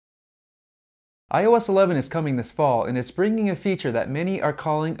iOS 11 is coming this fall, and it's bringing a feature that many are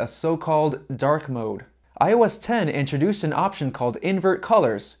calling a so-called dark mode. iOS 10 introduced an option called invert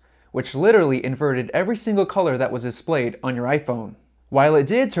colors, which literally inverted every single color that was displayed on your iPhone. While it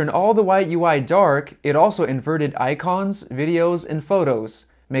did turn all the white UI dark, it also inverted icons, videos, and photos,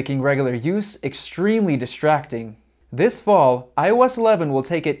 making regular use extremely distracting. This fall, iOS 11 will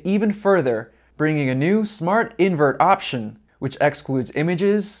take it even further, bringing a new Smart Invert option, which excludes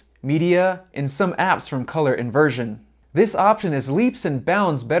images, media, and some apps from color inversion. This option is leaps and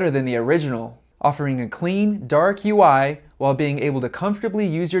bounds better than the original, offering a clean, dark UI while being able to comfortably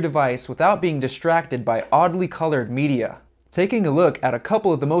use your device without being distracted by oddly colored media. Taking a look at a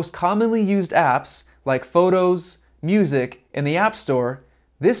couple of the most commonly used apps, like Photos, Music, and the App Store,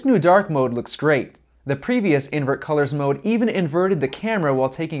 this new dark mode looks great. The previous invert colors mode even inverted the camera while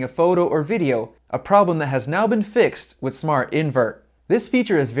taking a photo or video, a problem that has now been fixed with Smart Invert. This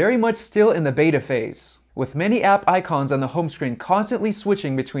feature is very much still in the beta phase, with many app icons on the home screen constantly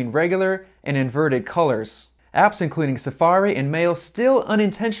switching between regular and inverted colors. Apps including Safari and Mail still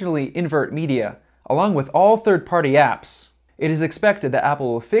unintentionally invert media, along with all third-party apps. It is expected that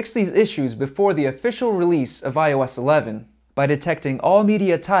Apple will fix these issues before the official release of iOS 11. By detecting all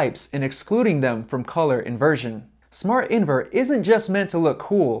media types and excluding them from color inversion. Smart Invert isn't just meant to look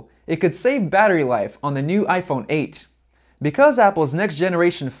cool, it could save battery life on the new iPhone 8. Because Apple's next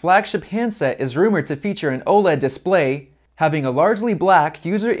generation flagship handset is rumored to feature an OLED display, having a largely black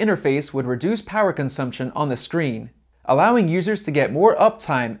user interface would reduce power consumption on the screen, allowing users to get more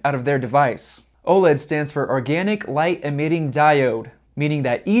uptime out of their device. OLED stands for Organic Light Emitting Diode, meaning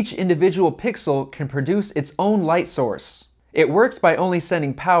that each individual pixel can produce its own light source. It works by only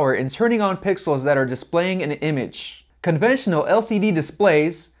sending power and turning on pixels that are displaying an image. Conventional LCD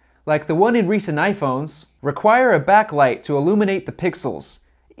displays, like the one in recent iPhones, require a backlight to illuminate the pixels,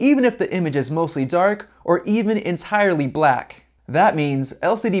 even if the image is mostly dark or even entirely black. That means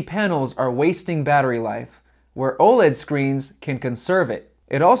LCD panels are wasting battery life, where OLED screens can conserve it.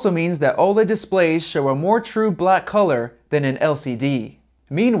 It also means that OLED displays show a more true black color than an LCD.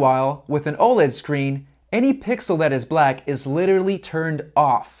 Meanwhile, with an OLED screen, any pixel that is black is literally turned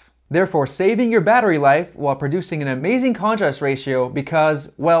off, therefore saving your battery life while producing an amazing contrast ratio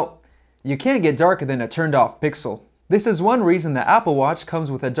because, well, you can't get darker than a turned off pixel. This is one reason the Apple Watch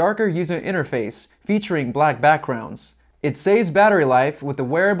comes with a darker user interface featuring black backgrounds. It saves battery life with the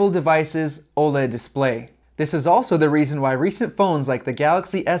wearable device's OLED display. This is also the reason why recent phones like the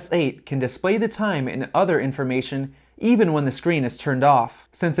Galaxy S8 can display the time and other information even when the screen is turned off,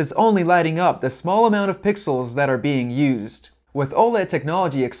 since it's only lighting up the small amount of pixels that are being used. With OLED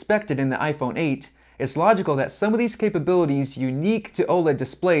technology expected in the iPhone 8, it's logical that some of these capabilities unique to OLED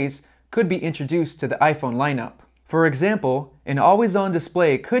displays could be introduced to the iPhone lineup. For example, an always-on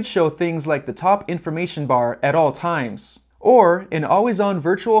display could show things like the top information bar at all times. Or an always-on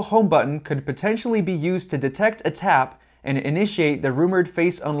virtual home button could potentially be used to detect a tap and initiate the rumored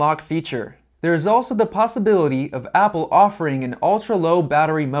face unlock feature. There is also the possibility of Apple offering an ultra-low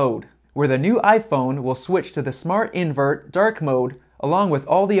battery mode, where the new iPhone will switch to the Smart Invert dark mode along with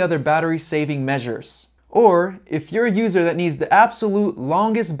all the other battery-saving measures. Or, if you're a user that needs the absolute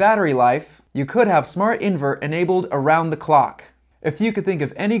longest battery life, you could have Smart Invert enabled around the clock. If you could think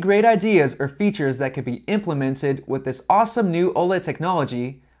of any great ideas or features that could be implemented with this awesome new OLED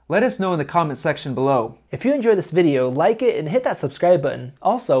technology, let us know in the comment section below. If you enjoyed this video, like it and hit that subscribe button.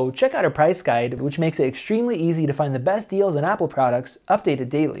 Also, check out our price guide, which makes it extremely easy to find the best deals on Apple products updated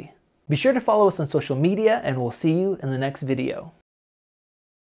daily. Be sure to follow us on social media, and we'll see you in the next video.